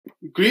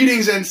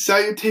Greetings and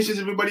salutations,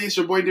 everybody. It's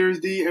your boy Darius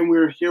D, and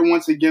we're here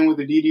once again with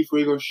the DD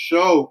Fuego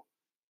Show.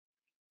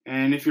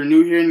 And if you're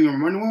new here and you're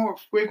wondering what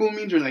Fuego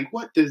means, you're like,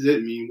 what does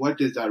it mean? What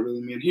does that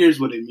really mean? Here's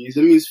what it means.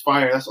 It means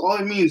fire. That's all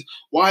it means.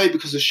 Why?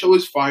 Because the show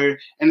is fire,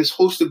 and it's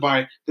hosted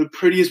by the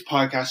prettiest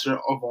podcaster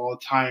of all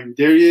time,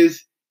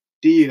 Darius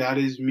D. That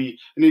is me.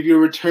 And if you're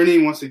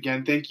returning once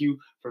again, thank you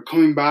for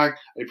coming back.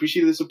 I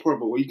appreciate the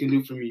support, but what you can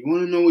do for me, you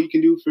want to know what you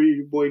can do for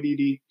your boy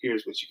DD?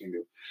 Here's what you can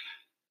do.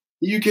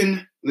 You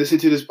can listen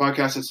to this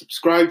podcast and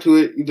subscribe to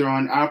it either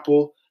on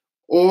Apple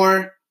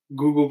or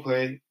Google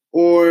Play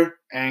or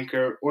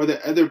Anchor or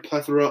the other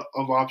plethora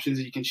of options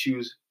that you can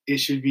choose. It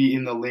should be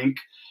in the link.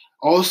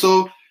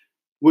 Also,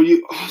 what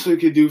you also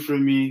could do for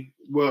me,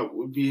 what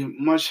would be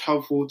much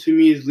helpful to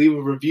me, is leave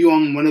a review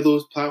on one of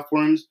those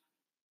platforms,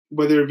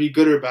 whether it be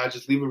good or bad.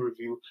 Just leave a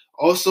review.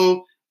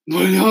 Also,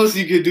 what else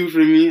you could do for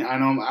me? I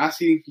know I'm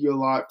asking you a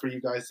lot for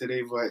you guys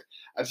today, but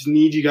I just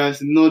need you guys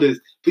to know this.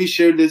 Please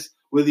share this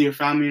with your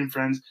family and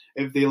friends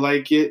if they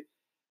like it.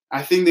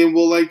 I think they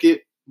will like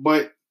it,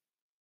 but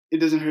it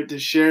doesn't hurt to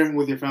share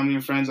with your family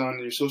and friends on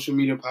your social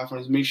media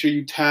platforms. Make sure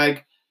you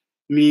tag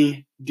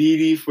me,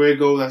 DD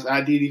Fuego. That's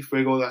at DD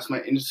Fuego. That's my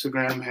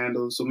Instagram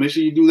handle. So make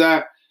sure you do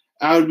that.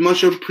 I would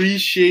much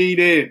appreciate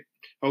it.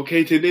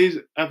 Okay, today's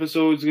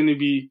episode is going to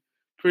be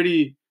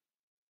pretty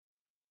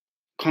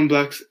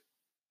complex,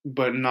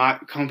 but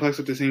not complex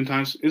at the same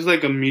time. It's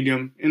like a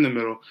medium in the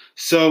middle.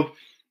 So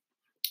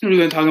we're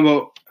going to talk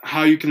about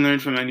how you can learn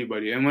from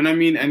anybody. And when I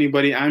mean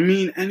anybody, I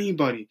mean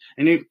anybody.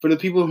 And for the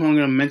people who I'm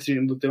going to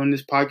mention on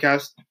this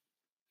podcast,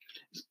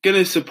 it's going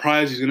to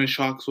surprise you. It's going to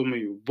shock some of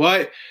you.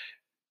 But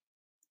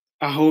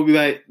I hope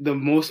that the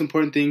most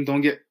important thing,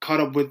 don't get caught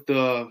up with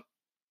the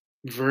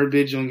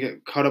verbiage. Don't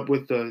get caught up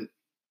with the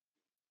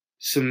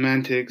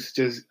semantics.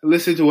 Just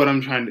listen to what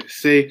I'm trying to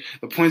say,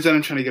 the points that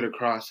I'm trying to get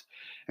across.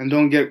 And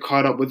don't get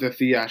caught up with the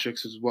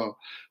theatrics as well.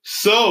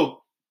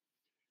 So,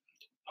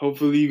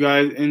 hopefully you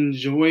guys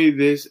enjoy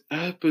this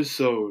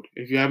episode.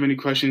 If you have any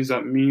questions,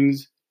 that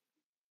means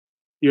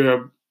you're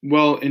a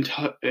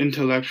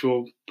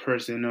intellectual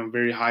person, a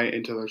very high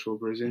intellectual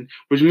person,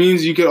 which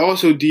means you could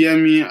also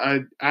DM me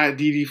at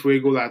DD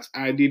Fuego. That's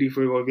at DD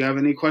Fuego. If you have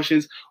any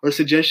questions or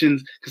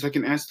suggestions, because I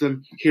can answer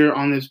them here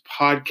on this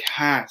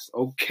podcast.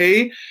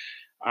 Okay?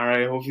 All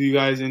right. Hopefully you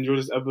guys enjoy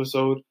this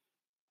episode.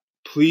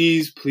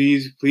 Please,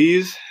 please,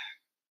 please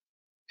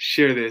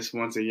share this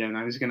once again.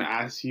 I'm just going to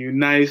ask you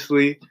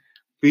nicely.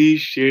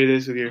 Please share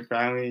this with your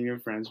family and your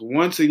friends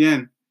once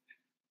again,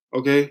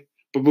 okay?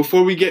 But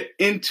before we get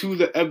into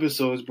the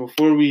episodes,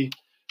 before we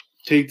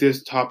take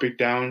this topic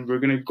down, we're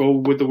going to go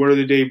with the word of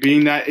the day,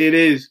 being that it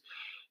is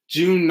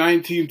June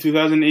 19th,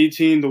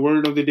 2018. The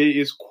word of the day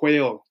is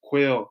quail.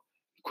 Quail.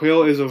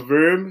 Quail is a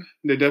verb.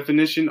 The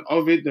definition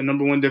of it, the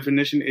number one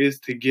definition,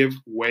 is to give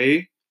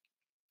way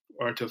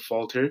or to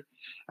falter.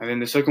 And then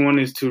the second one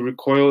is to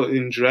recoil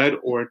in dread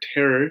or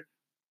terror.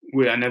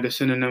 With another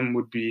synonym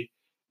would be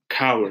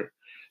cower.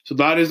 So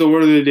that is the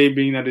word of the day,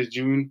 being that is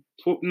June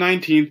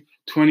 19th,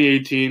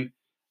 2018.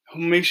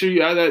 Make sure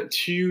you add that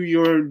to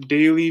your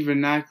daily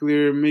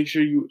vernacular. Make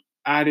sure you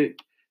add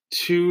it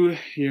to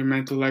your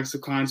mental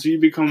lexicon so you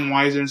become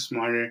wiser and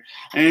smarter.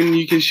 And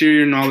you can share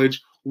your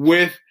knowledge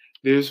with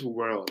this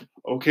world.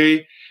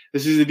 Okay?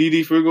 This is the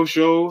DD Fuego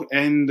Show,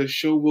 and the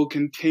show will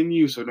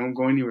continue, so don't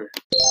go anywhere.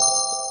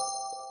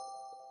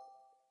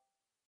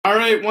 All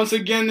right, once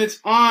again, it's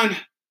on.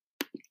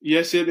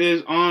 Yes, it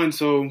is on.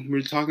 So we're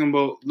talking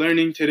about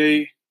learning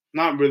today.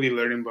 Not really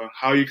learning, but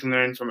how you can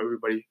learn from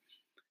everybody.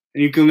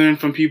 And you can learn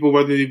from people,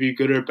 whether they be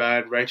good or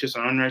bad, righteous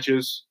or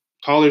unrighteous,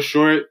 tall or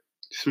short,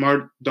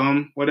 smart,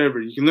 dumb,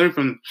 whatever. You can learn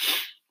from them.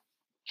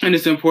 And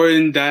it's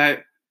important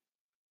that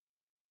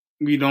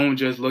we don't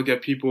just look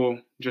at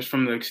people just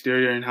from the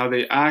exterior and how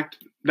they act.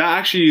 That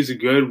actually is a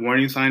good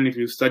warning sign if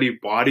you study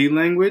body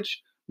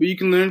language. But you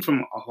can learn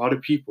from a lot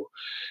of people.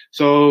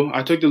 So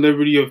I took the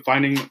liberty of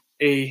finding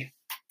a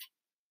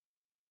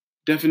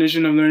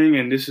definition of learning,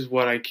 and this is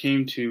what I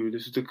came to.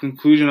 This is the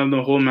conclusion of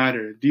the whole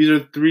matter. These are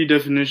three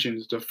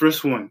definitions. The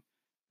first one,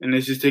 and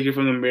this is taken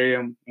from the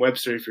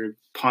Merriam-Webster if you're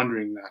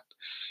pondering that.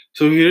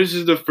 So this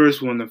is the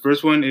first one. The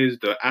first one is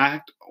the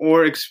act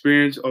or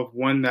experience of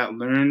one that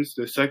learns.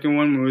 The second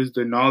one was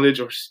the knowledge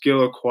or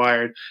skill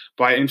acquired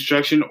by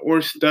instruction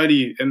or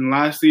study. And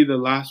lastly, the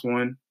last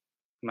one.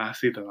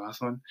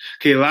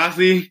 Okay,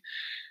 lastly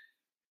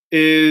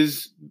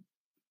is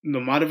the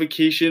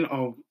modification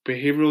of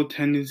behavioral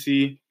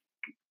tendency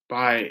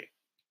by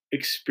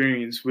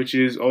experience, which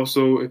is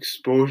also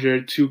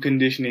exposure to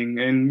conditioning.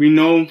 And we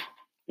know,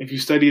 if you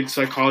studied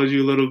psychology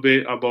a little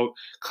bit, about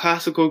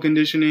classical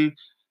conditioning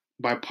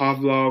by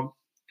Pavlov.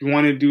 If you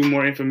want to do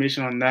more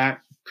information on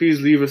that,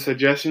 please leave a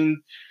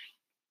suggestion.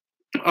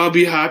 I'll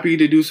be happy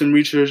to do some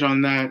research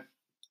on that.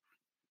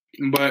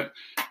 But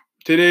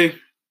today,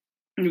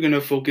 we're going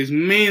to focus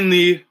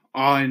mainly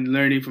on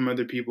learning from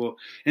other people.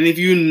 And if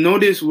you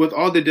notice, with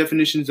all the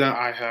definitions that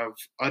I have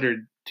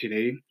uttered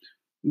today,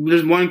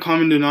 there's one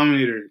common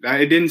denominator. That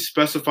it didn't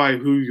specify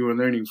who you were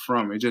learning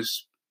from. It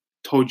just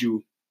told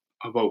you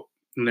about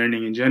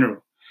learning in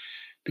general.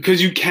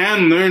 Because you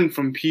can learn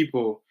from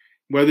people,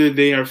 whether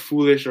they are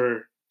foolish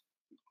or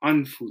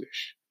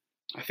unfoolish.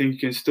 I think you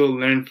can still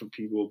learn from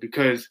people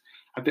because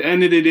at the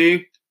end of the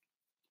day,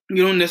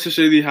 you don't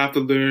necessarily have to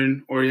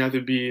learn or you have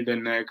to be the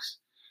next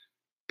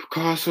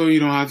Picasso. You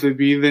don't have to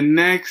be the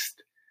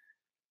next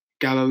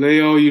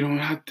Galileo. You don't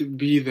have to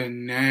be the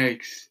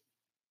next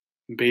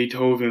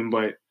Beethoven,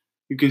 but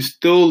you can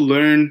still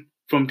learn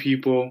from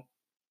people,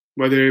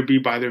 whether it be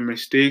by their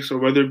mistakes or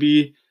whether it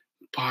be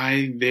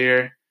by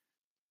their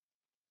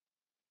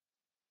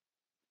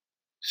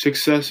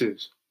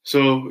successes.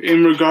 So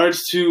in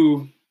regards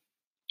to,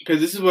 because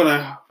this is what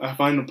I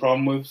find the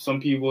problem with some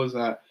people is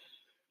that,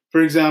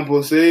 for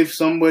example, say if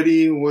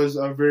somebody was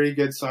a very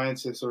good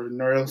scientist or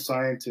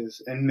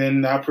neuroscientist, and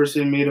then that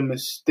person made a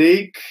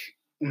mistake,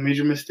 a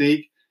major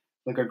mistake,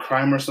 like a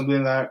crime or something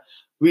like that,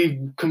 we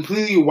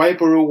completely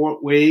wipe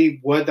away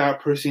what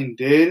that person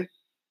did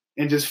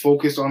and just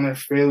focus on their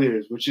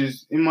failures, which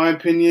is, in my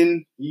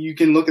opinion, you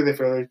can look at the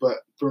failures, but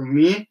for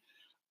me,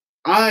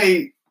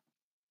 I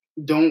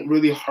don't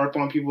really harp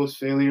on people's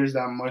failures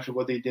that much of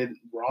what they did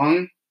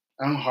wrong.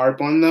 I don't harp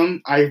on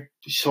them.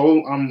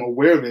 I'm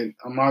aware of it.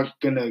 I'm not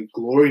gonna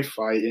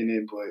glorify in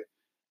it,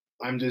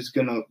 but I'm just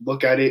gonna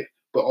look at it,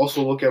 but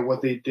also look at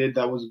what they did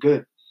that was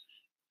good.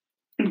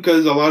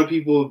 Because a lot of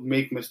people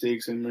make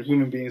mistakes and we're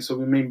human beings, so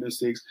we make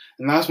mistakes.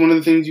 And that's one of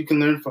the things you can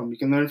learn from. You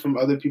can learn from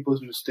other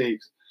people's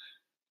mistakes.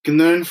 You can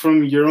learn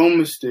from your own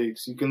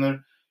mistakes. You can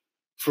learn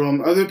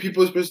from other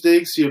people's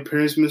mistakes, your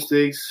parents'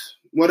 mistakes,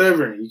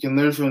 whatever. You can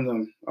learn from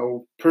them. A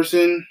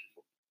person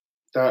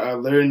that I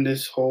learned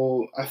this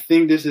whole, I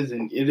think this is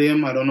an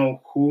idiom. I don't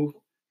know who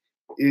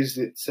is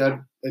it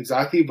said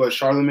exactly, but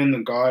Charlemagne the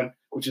God,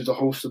 which is the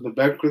host of the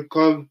Beckwith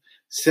Club,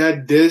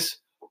 said this,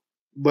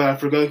 but I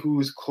forgot who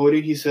was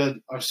quoting. He said,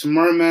 a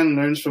smart man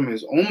learns from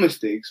his own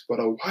mistakes, but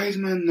a wise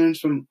man learns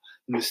from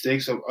the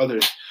mistakes of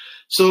others.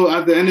 So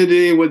at the end of the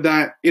day, what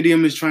that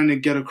idiom is trying to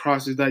get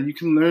across is that you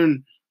can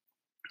learn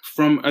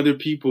from other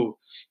people.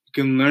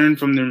 You can learn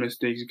from their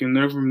mistakes. You can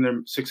learn from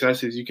their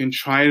successes. You can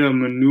try to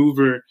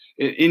maneuver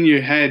it in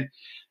your head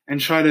and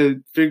try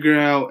to figure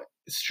out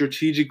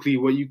strategically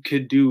what you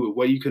could do,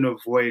 what you can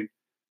avoid.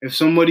 If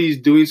somebody's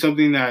doing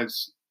something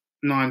that's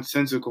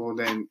nonsensical,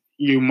 then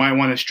you might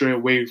want to stray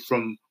away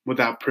from what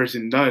that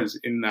person does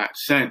in that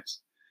sense.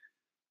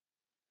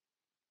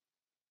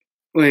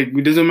 Like,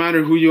 it doesn't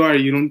matter who you are.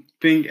 You don't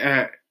think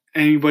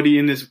anybody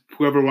in this,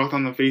 whoever walked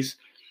on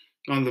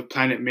the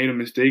planet made a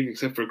mistake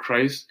except for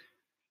Christ.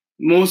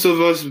 Most of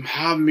us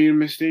have made a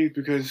mistake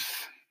because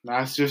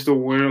that's just the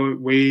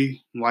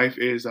way life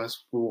is.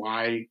 That's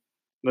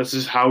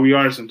just how we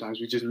are sometimes.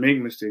 We just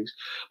make mistakes.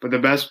 But the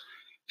best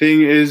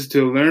thing is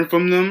to learn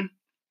from them,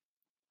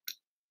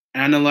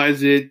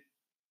 analyze it,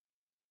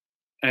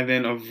 and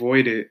then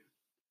avoid it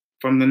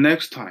from the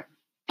next time.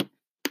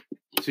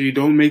 So you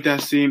don't make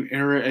that same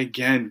error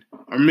again.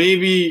 Or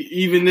maybe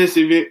even if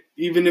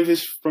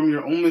it's from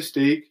your own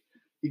mistake,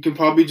 you can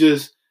probably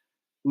just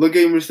look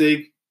at your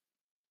mistake,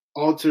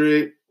 alter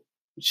it,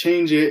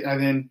 change it, and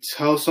then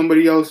tell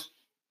somebody else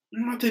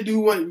not to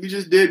do what you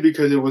just did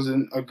because it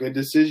wasn't a good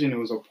decision. It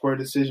was a poor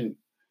decision.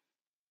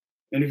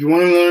 And if you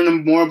want to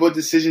learn more about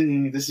decisions,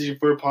 and this is your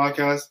first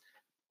podcast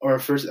or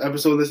first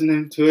episode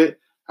listening to it,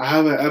 I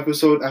have an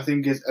episode, I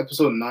think it's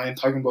episode 9,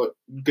 talking about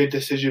good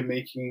decision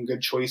making,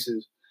 good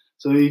choices.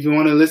 So if you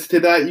want to listen to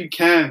that, you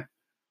can.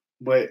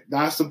 But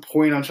that's the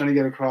point I'm trying to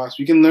get across.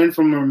 We can learn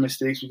from our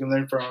mistakes. We can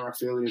learn from our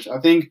failures. I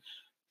think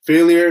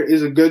failure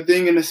is a good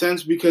thing in a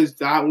sense because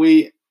that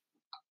way,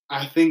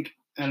 I think,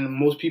 and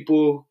most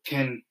people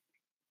can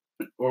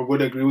or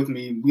would agree with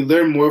me, we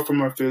learn more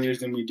from our failures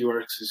than we do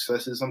our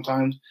successes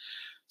sometimes.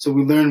 So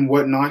we learn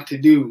what not to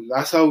do.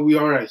 That's how we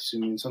are as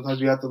humans. Sometimes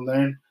we have to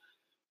learn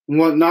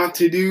what not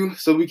to do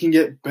so we can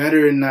get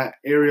better in that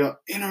area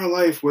in our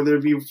life, whether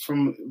it be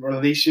from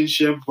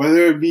relationship,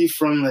 whether it be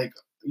from like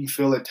you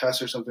fail a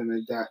test or something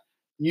like that.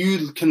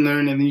 You can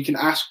learn and then you can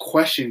ask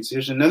questions.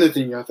 Here's another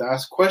thing, you have to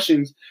ask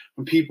questions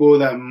from people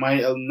that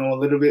might know a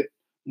little bit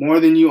more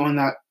than you on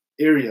that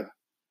area.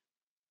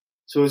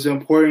 So it's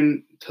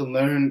important to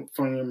learn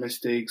from your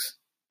mistakes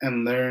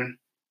and learn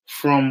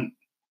from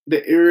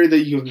the error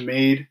that you've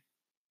made,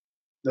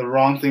 the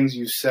wrong things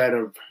you said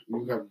or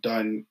you have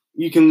done.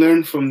 You can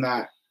learn from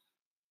that.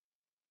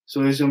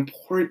 So it's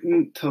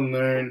important to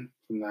learn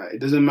from that.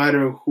 It doesn't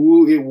matter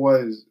who it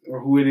was or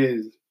who it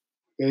is.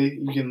 Okay?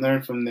 You can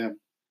learn from them.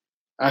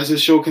 As the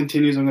show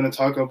continues, I'm going to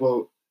talk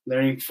about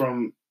learning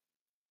from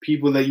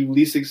people that you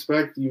least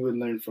expect you would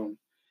learn from.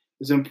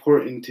 It's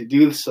important to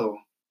do so.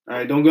 All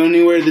right, don't go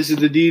anywhere. This is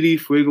the DD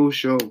Fuego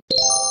Show.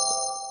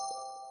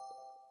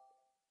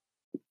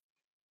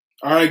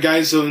 All right,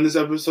 guys. So in this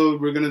episode,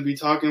 we're going to be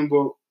talking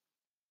about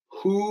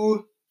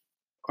who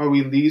are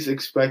we least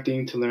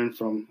expecting to learn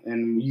from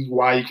and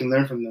why you can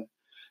learn from them.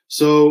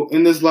 So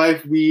in this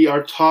life, we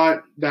are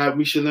taught that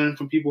we should learn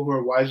from people who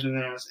are wiser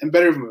than us and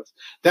better than us.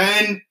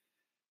 Then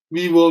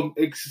we will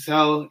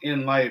excel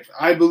in life.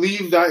 I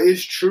believe that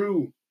is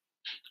true.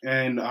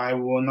 And I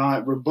will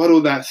not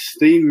rebuttal that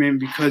statement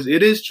because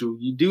it is true.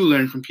 You do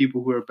learn from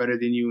people who are better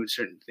than you in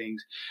certain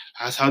things.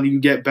 That's how you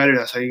get better.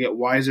 That's how you get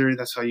wiser.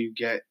 That's how you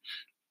get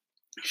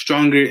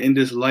stronger in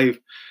this life.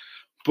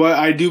 But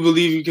I do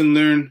believe you can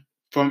learn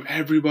from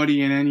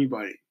everybody and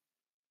anybody,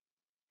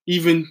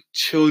 even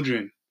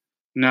children.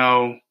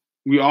 Now,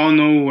 we all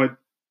know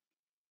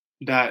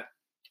that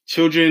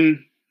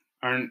children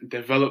aren't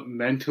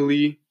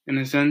developmentally, in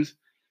a sense.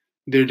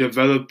 They're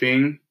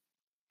developing.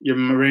 Your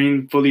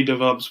brain fully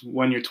develops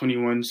when you're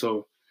 21.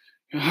 So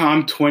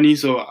I'm 20,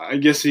 so I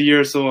guess a year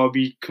or so I'll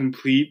be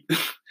complete.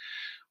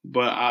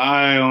 But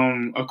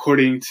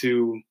according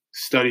to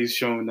studies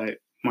showing that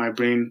my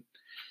brain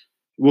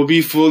will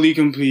be fully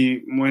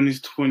complete when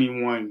it's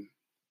 21.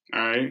 All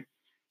right.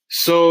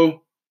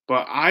 So,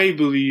 but I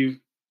believe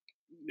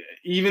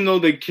even though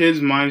the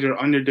kids' minds are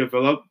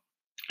underdeveloped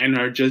and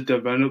are just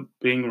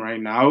developing right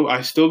now,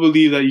 I still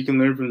believe that you can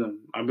learn from them.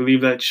 I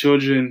believe that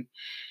children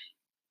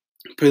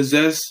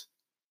possess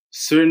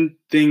certain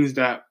things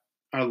that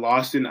are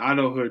lost in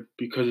adulthood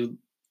because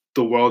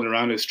the world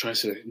around us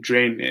tries to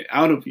drain it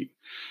out of you.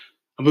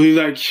 I believe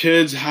that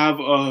kids have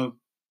a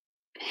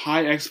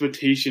high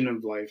expectation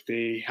of life.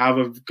 They have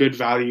a good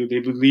value. They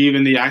believe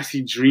and they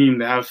actually dream.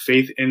 They have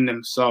faith in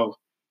themselves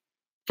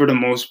for the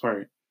most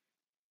part.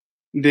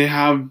 They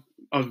have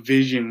a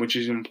vision, which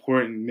is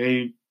important.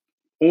 They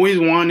always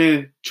want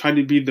to try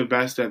to be the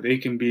best that they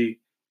can be.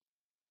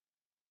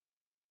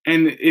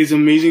 And it's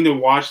amazing to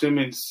watch them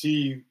and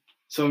see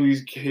some of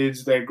these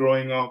kids that are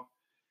growing up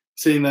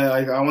saying that,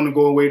 like, I want to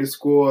go away to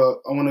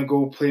school. I want to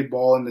go play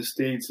ball in the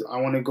States.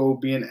 I want to go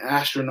be an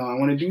astronaut. I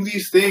want to do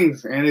these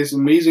things. And it's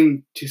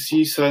amazing to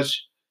see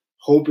such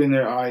hope in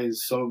their eyes,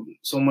 so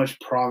much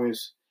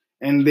promise.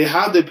 And they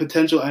have the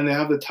potential and they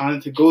have the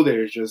talent to go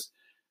there. It's just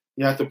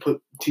you have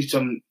to teach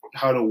them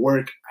how to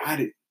work at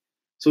it.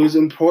 So it's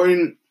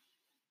important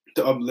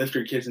to uplift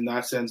your kids in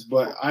that sense.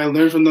 But I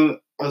learned from them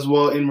as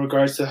well in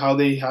regards to how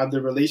they have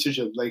their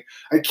relationship. Like,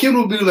 a kid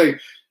will be like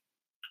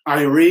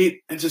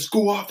irate and just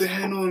go off the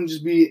handle and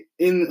just be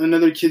in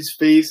another kid's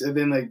face, and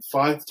then like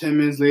 5 to 10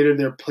 minutes later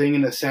they're playing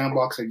in the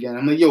sandbox again.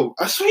 I'm like, yo,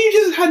 I swear you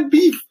just had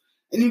beef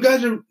and you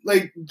guys are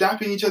like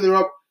dapping each other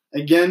up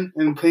again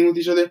and playing with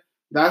each other.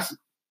 That's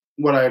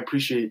what I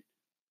appreciate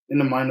in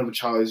the mind of a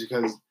child, is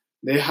because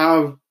they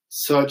have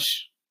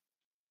such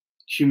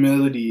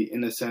humility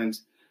in a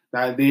sense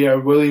that they are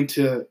willing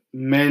to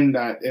mend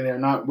that, and they're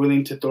not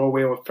willing to throw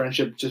away a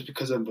friendship just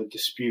because of a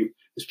dispute.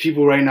 There's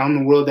people right now in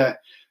the world that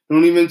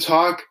don't even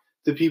talk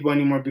to people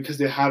anymore because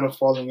they had a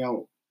falling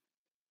out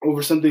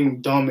over something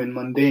dumb and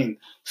mundane.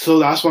 So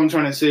that's what I'm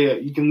trying to say.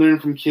 You can learn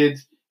from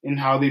kids in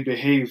how they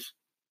behave.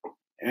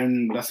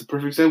 And that's the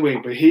perfect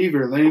segue.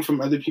 Behavior, learning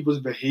from other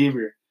people's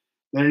behavior,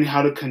 learning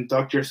how to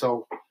conduct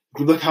yourself. If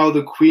you look how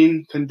the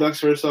queen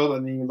conducts herself,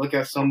 and then you look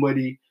at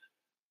somebody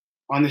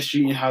on the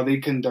street and how they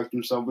conduct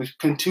themselves, which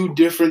can two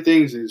different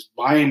things, is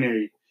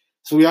binary.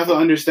 So we have to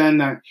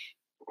understand that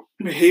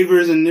behavior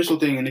is an initial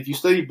thing. And if you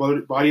study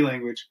body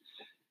language,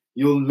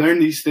 you'll learn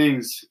these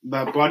things.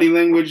 That body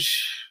language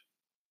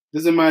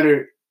doesn't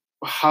matter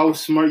how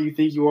smart you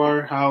think you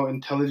are, how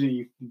intelligent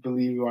you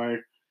believe you are.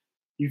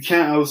 You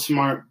can't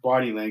outsmart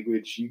body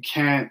language. You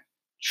can't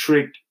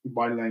trick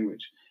body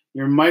language.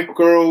 Your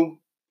micro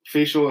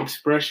facial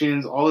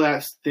expressions, all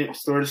that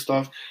sort of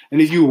stuff.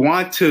 And if you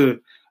want to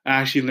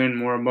actually learn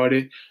more about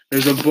it,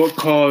 there's a book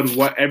called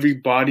What Every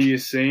Body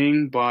Is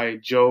Saying by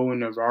Joe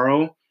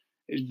Navarro.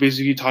 It's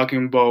basically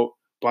talking about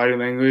body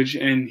language,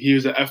 and he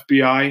was an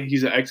FBI.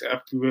 He's an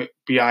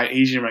ex-FBI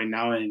agent right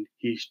now, and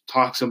he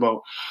talks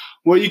about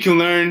what you can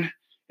learn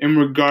in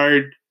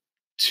regard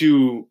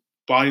to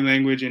body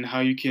language and how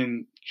you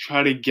can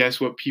try to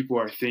guess what people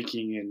are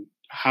thinking and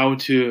how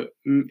to.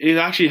 It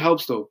actually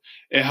helps though.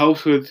 It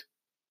helps with,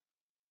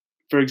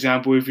 for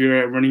example, if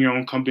you're running your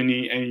own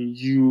company and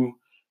you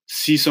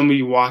see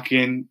somebody walk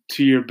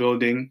into your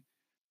building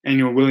and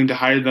you're willing to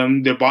hire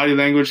them, their body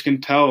language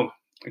can tell.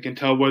 It can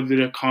tell whether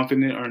they're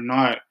confident or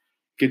not.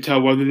 It can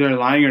tell whether they're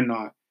lying or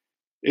not.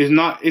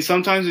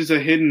 Sometimes it's a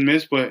hit and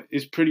miss, but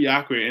it's pretty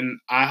accurate. And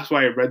that's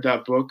why I read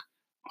that book.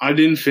 I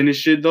didn't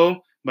finish it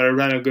though, but I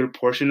read a good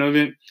portion of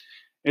it.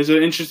 It's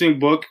an interesting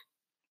book.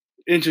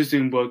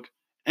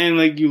 And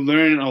like, you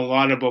learn a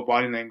lot about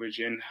body language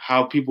and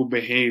how people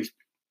behave,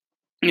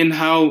 and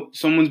how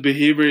someone's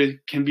behavior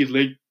can be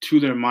linked to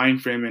their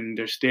mind frame and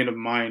their state of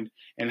mind,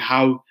 and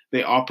how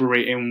they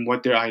operate and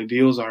what their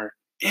ideals are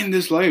in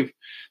this life.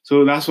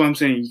 So that's what I'm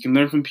saying. You can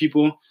learn from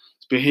people's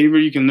behavior.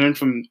 You can learn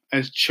from,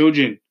 as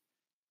children,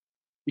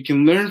 you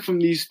can learn from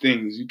these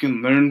things. You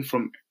can learn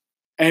from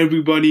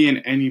everybody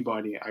and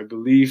anybody. I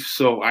believe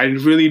so. I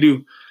really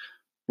do.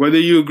 Whether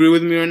you agree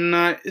with me or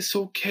not, it's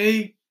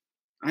okay.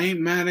 I ain't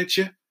mad at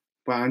you.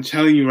 But I'm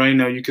telling you right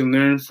now, you can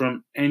learn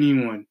from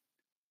anyone.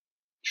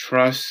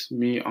 Trust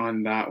me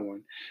on that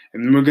one.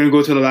 And then we're going to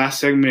go to the last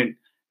segment.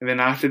 And then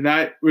after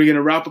that, we're going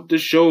to wrap up the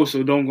show.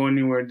 So don't go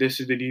anywhere. This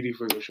is the DD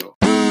Fuego Show.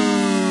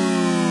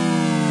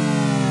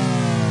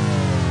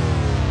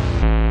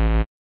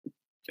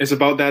 it's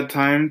about that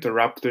time to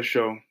wrap up the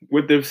show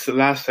with this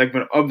last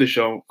segment of the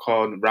show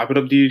called Wrap It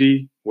Up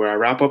DD, where I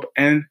wrap up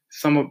and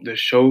sum up the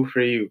show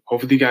for you.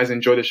 Hopefully you guys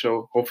enjoy the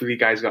show. Hopefully you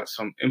guys got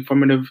some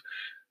informative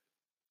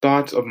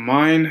thoughts of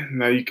mine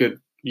that you could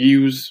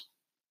use,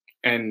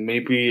 and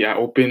maybe I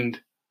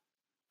opened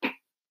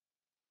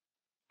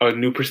a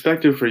new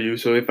perspective for you.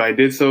 So if I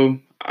did so,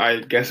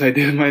 I guess I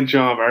did my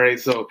job. All right,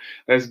 so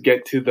let's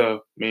get to the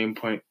main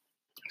point.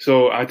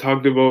 So I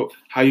talked about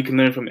how you can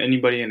learn from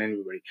anybody and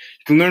everybody.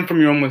 You can learn from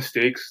your own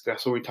mistakes.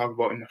 That's what we talked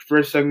about in the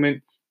first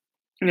segment.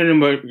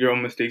 Learn about your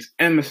own mistakes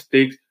and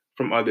mistakes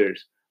from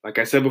others. Like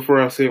I said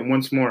before, I'll say it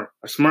once more.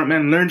 A smart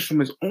man learns from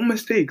his own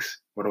mistakes,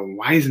 but a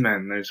wise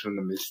man learns from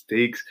the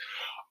mistakes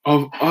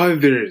of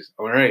others.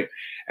 All right.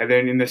 And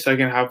then in the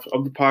second half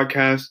of the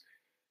podcast,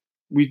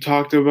 we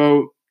talked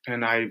about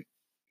and I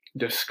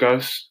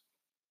discussed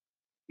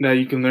that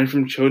you can learn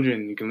from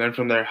children. You can learn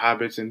from their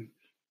habits and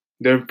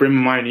their frame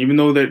of mind. Even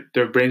though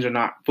their brains are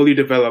not fully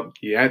developed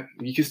yet,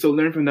 you can still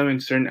learn from them in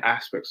certain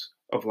aspects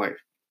of life.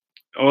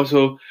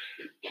 Also,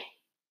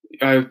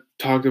 I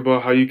talked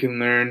about how you can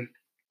learn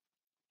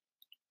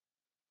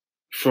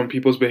from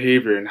people's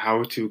behavior and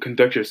how to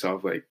conduct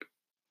yourself. Like,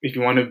 if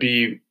you want to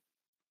be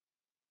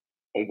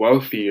a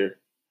wealthier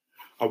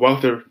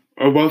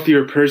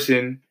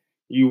person,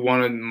 you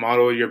want to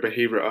model your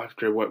behavior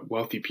after what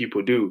wealthy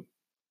people do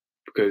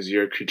because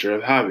you're a creature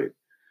of habit.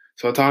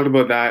 So I talked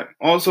about that.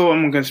 Also,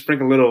 I'm gonna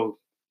sprinkle a little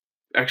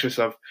extra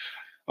stuff.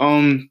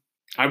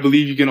 I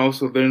believe you can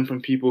also learn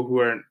from people who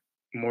are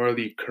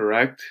morally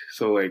correct.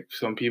 So like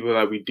some people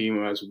that we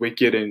deem as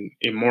wicked and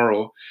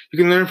immoral, you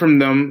can learn from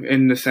them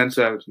in the sense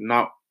of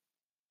not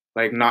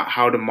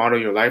how to model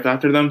your life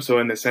after them. So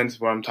in the sense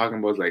what I'm talking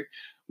about is like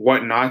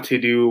what not to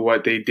do,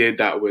 what they did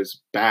that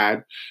was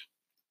bad.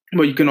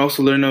 But you can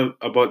also learn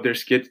about their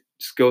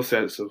skill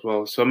sets as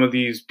well. Some of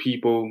these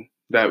people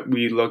that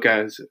we look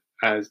at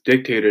as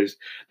dictators,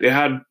 they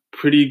had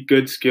pretty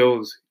good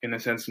skills in a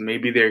sense.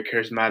 Maybe they're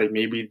charismatic,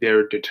 maybe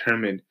they're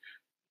determined.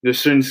 There's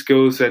certain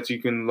skill sets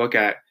you can look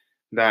at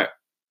that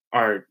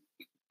are,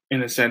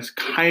 in a sense,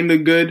 kind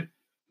of good,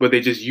 but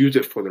they just use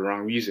it for the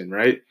wrong reason,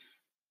 right?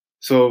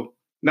 So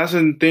that's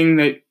a thing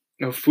that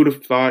food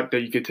of thought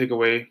that you could take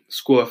away,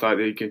 school of thought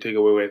that you can take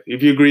away with.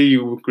 If you agree,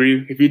 you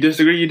agree. If you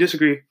disagree, you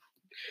disagree.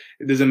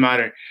 It doesn't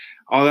matter.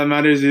 All that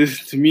matters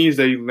to me is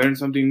that you learn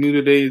something new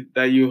today,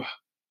 that you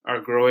are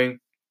growing,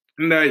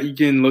 and that you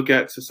can look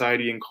at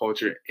society and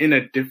culture in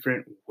a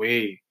different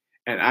way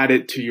and add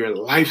it to your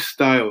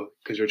lifestyle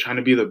because you're trying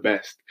to be the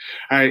best.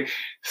 All right,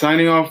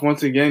 signing off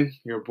once again.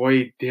 Your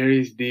boy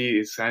Darius D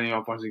is signing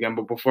off once again.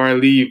 But before I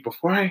leave,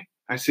 before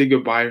I say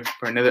goodbye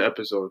for another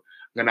episode,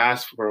 I'm going to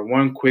ask for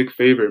one quick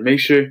favor.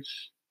 Make sure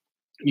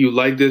you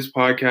like this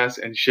podcast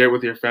and share it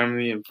with your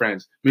family and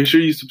friends. Make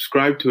sure you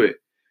subscribe to it,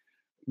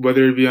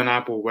 whether it be on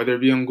Apple, whether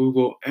it be on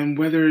Google, and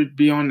whether it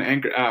be on the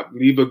Anchor app.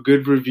 Leave a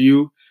good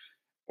review.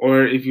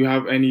 Or if you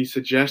have any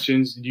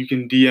suggestions, you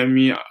can DM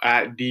me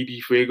at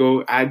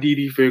DDFuego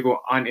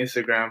on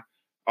Instagram.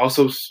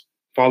 Also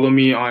follow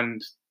me on,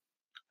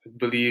 I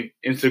believe,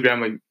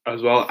 Instagram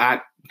as well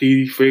at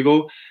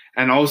DDFuego.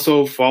 And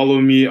also follow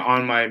me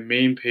on my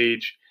main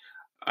page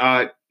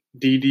at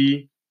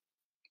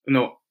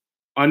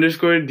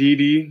underscore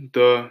DD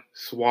the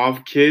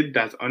Suave Kid.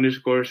 That's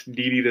underscore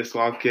DD the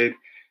Suave Kid.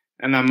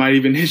 And I might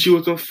even hit you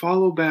with a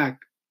follow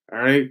back. All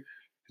right.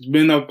 It's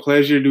been a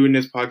pleasure doing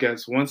this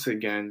podcast once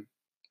again.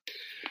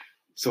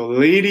 So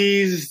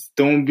ladies,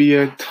 don't be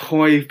a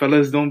toy.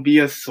 Fellas, don't be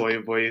a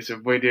soy boy. It's your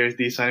boy Darius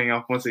D signing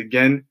off once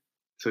again.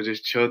 So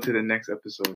just chill to the next episode.